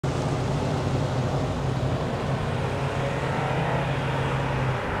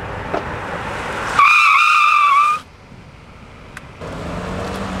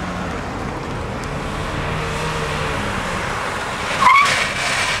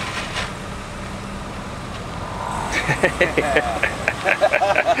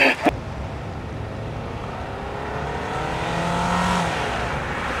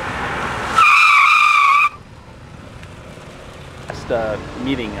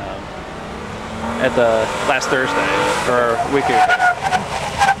Meeting at the last Thursday or a week ago.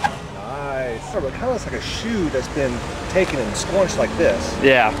 Nice. It kind of looks like a shoe that's been taken and squunched like this.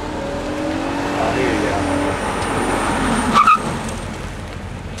 Yeah. Oh, here you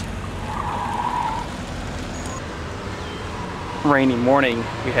go. Rainy morning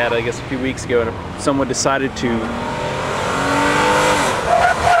we had, I guess, a few weeks ago, and someone decided to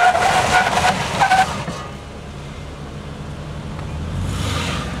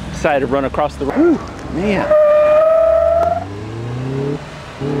run across the road. Man.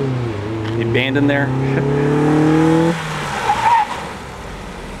 The abandoned there.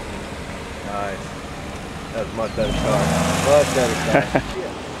 Nice. That was much better shot. Much better shot.